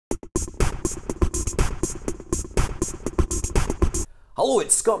Hello,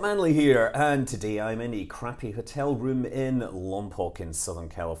 it's Scott Manley here, and today I'm in a crappy hotel room in Lompoc in Southern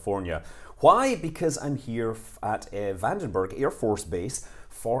California. Why? Because I'm here at Vandenberg Air Force Base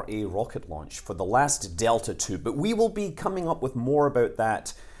for a rocket launch for the last Delta II, but we will be coming up with more about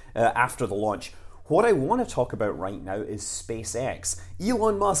that after the launch. What I want to talk about right now is SpaceX.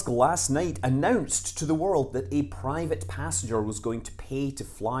 Elon Musk last night announced to the world that a private passenger was going to pay to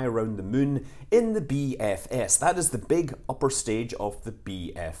fly around the moon in the BFS. That is the big upper stage of the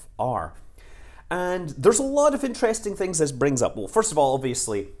BFR. And there's a lot of interesting things this brings up. Well, first of all,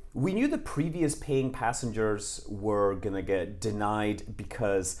 obviously, we knew the previous paying passengers were going to get denied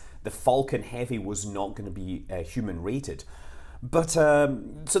because the Falcon Heavy was not going to be human rated. But,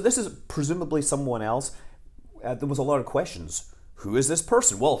 so this is presumably someone else. There was a lot of questions. Who is this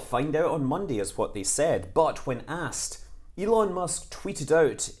person? Well, find out on Monday is what they said. But when asked, Elon Musk tweeted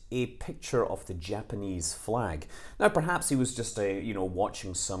out a picture of the Japanese flag. Now, perhaps he was just,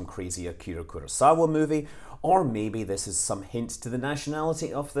 watching some crazy Akira Kurosawa movie, or maybe this is some hint to the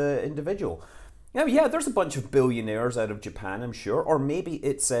nationality of the individual. Now, yeah, there's a bunch of billionaires out of Japan, I'm sure, or maybe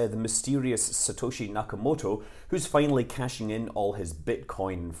it's the mysterious Satoshi Nakamoto who's finally cashing in all his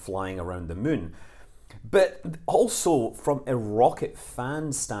Bitcoin flying around the moon. But also, from a rocket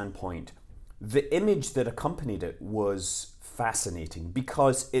fan standpoint, the image that accompanied it was fascinating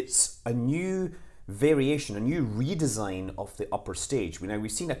because it's a new variation, a new redesign of the upper stage. Now, we've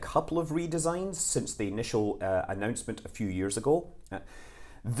seen a couple of redesigns since the initial announcement a few years ago.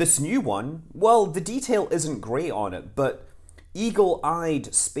 This new one, well, the detail isn't great on it, but eagle-eyed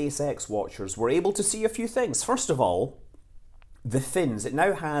SpaceX watchers were able to see a few things. First of all, the fins. It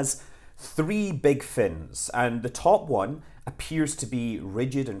now has 3 big fins, and the top one appears to be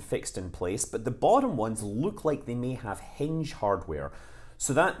rigid and fixed in place, but the bottom ones look like they may have hinge hardware.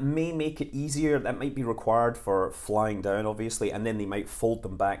 So that may make it easier. That might be required for flying down, obviously, and then they might fold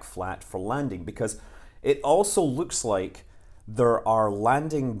them back flat for landing, because it also looks like there are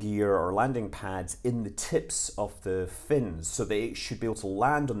landing gear or landing pads in the tips of the fins, so they should be able to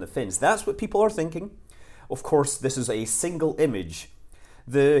land on the fins. That's what people are thinking. Of course, this is a single image.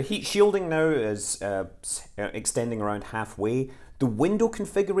 The heat shielding now is extending around halfway. The window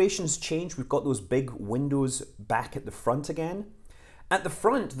configuration's changed. We've got those big windows back at the front again. At the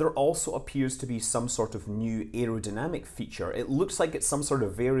front, there also appears to be some sort of new aerodynamic feature. It looks like it's some sort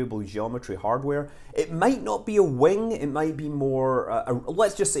of variable geometry hardware. It might not be a wing, it might be more,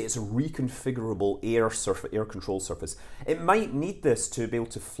 let's just say it's a reconfigurable air control surface. It might need this to be able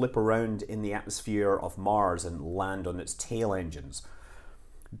to flip around in the atmosphere of Mars and land on its tail engines.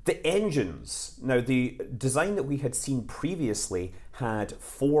 The engines, now the design that we had seen previously had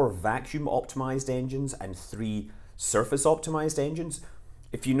 4 vacuum optimized engines and 3 surface optimized engines.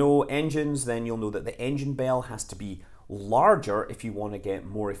 If you know engines, then you'll know that the engine bell has to be larger if you want to get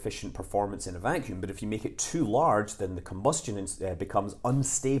more efficient performance in a vacuum, but if you make it too large, then the combustion becomes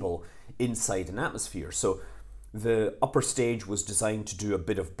unstable inside an atmosphere. So the upper stage was designed to do a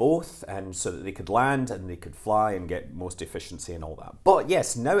bit of both, and so that they could land and they could fly and get most efficiency and all that. But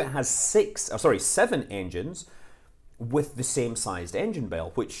yes, now it has 7 engines with the same sized engine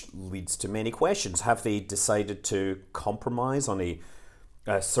bell, which leads to many questions. Have they decided to compromise on a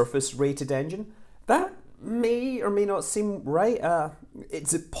surface rated engine? That may or may not seem right.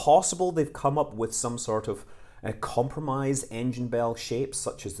 Is it possible they've come up with some sort of compromise engine bell shape,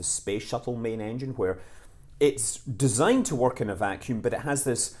 such as the Space Shuttle main engine, where it's designed to work in a vacuum, but it has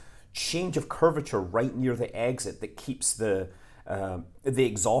this change of curvature right near the exit that keeps the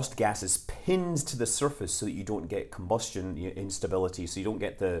exhaust gases pinned to the surface so that you don't get combustion instability, so you don't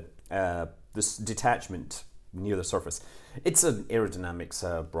get this detachment near the surface. It's an aerodynamics,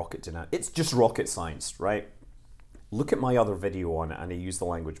 rocket dynamics. It's just rocket science, right? Look at my other video on it, and I use the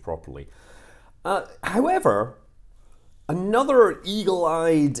language properly. However, another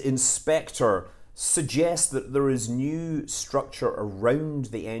eagle-eyed inspector suggests that there is new structure around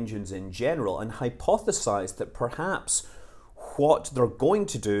the engines in general, and hypothesized that perhaps what they're going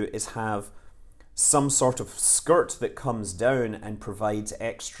to do is have some sort of skirt that comes down and provides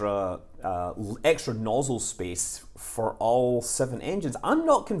extra nozzle space for all 7 engines. I'm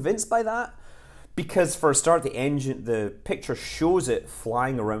not convinced by that, because for a start, the picture shows it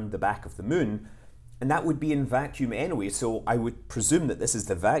flying around the back of the moon, and that would be in vacuum anyway, so I would presume that this is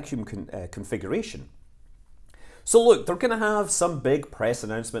the vacuum configuration. So look, they're going to have some big press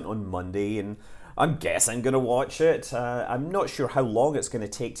announcement on Monday, and I guess I'm going to watch it. I'm not sure how long it's going to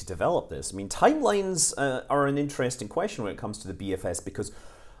take to develop this. I mean, timelines are an interesting question when it comes to the BFS, because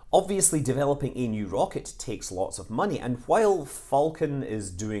obviously developing a new rocket takes lots of money, and while Falcon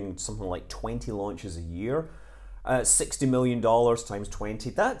is doing something like 20 launches a year, $60 million times 20,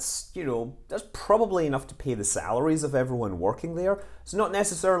 that's, that's probably enough to pay the salaries of everyone working there. It's not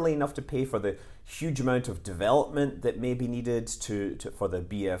necessarily enough to pay for the huge amount of development that may be needed for the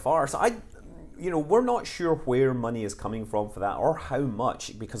BFR. So we're not sure where money is coming from for that or how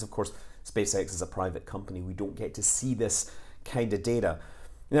much, because of course SpaceX is a private company. We don't get to see this kind of data.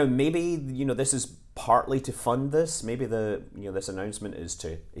 Now, maybe, this is partly to fund this. Maybe this announcement is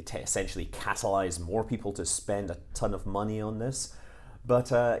to essentially catalyze more people to spend a ton of money on this. But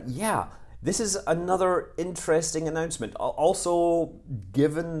yeah, this is another interesting announcement. Also,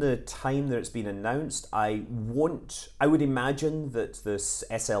 given the time that it's been announced, I would imagine that this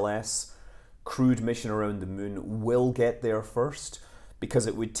SLS crewed mission around the moon will get there first, because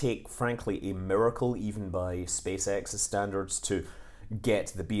it would take, frankly, a miracle even by SpaceX's standards to get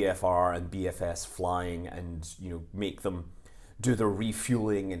the BFR and BFS flying and make them do the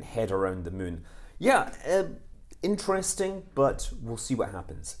refueling and head around the moon. Yeah, interesting, but we'll see what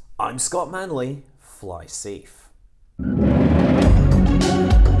happens. I'm Scott Manley. Fly safe.